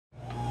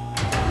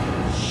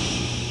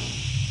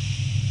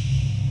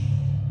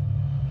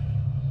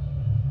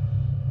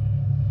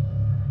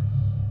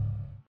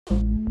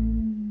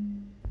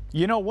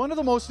You know, one of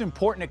the most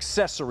important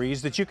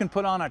accessories that you can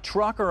put on a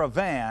truck or a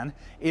van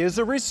is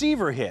a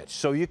receiver hitch,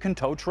 so you can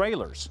tow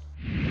trailers.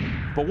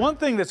 But one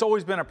thing that's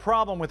always been a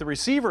problem with the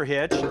receiver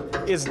hitch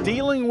is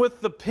dealing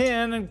with the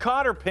pin and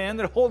cotter pin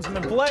that holds them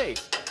in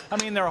place. I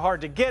mean, they're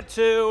hard to get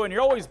to, and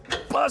you're always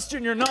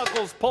busting your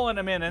knuckles pulling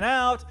them in and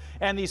out,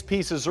 and these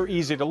pieces are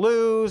easy to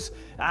lose.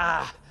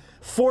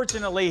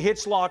 Fortunately,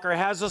 Hitch-Locker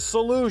has a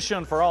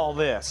solution for all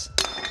this.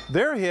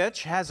 Their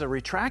hitch has a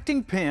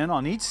retracting pin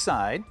on each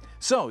side,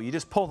 so you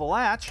just pull the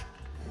latch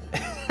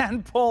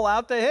and pull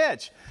out the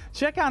hitch.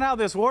 Check out how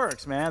this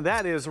works, man.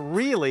 That is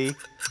really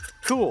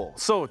cool.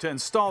 So to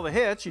install the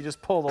hitch, you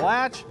just pull the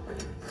latch,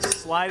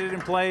 slide it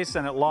in place,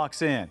 and it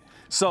locks in.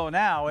 So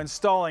now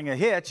installing a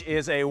hitch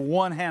is a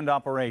one-hand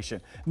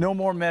operation. No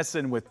more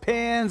messing with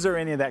pins or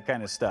any of that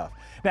kind of stuff.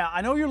 Now,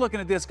 I know you're looking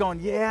at this going,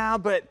 yeah,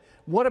 but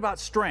what about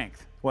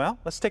strength? Well,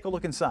 let's take a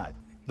look inside.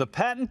 The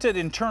patented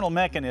internal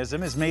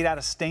mechanism is made out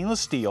of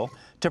stainless steel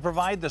to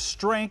provide the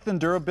strength and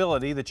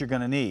durability that you're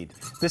going to need.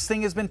 This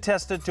thing has been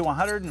tested to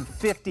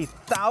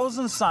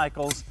 150,000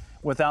 cycles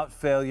without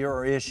failure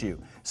or issue.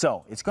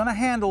 So it's going to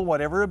handle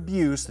whatever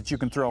abuse that you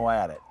can throw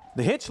at it.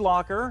 The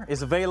Hitch-Locker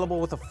is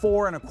available with a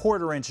 4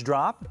 1/4 inch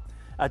drop,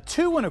 a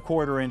 2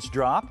 1/4 inch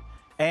drop,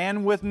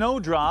 and with no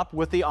drop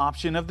with the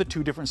option of the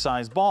 2 different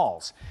size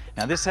balls.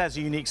 Now this has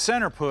a unique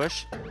center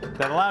push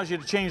that allows you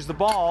to change the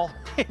ball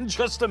in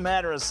just a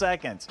matter of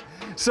seconds.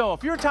 So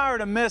if you're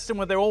tired of messing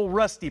with the old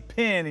rusty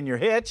pin in your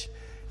hitch,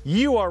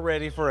 you are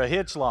ready for a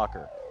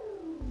Hitch-Locker.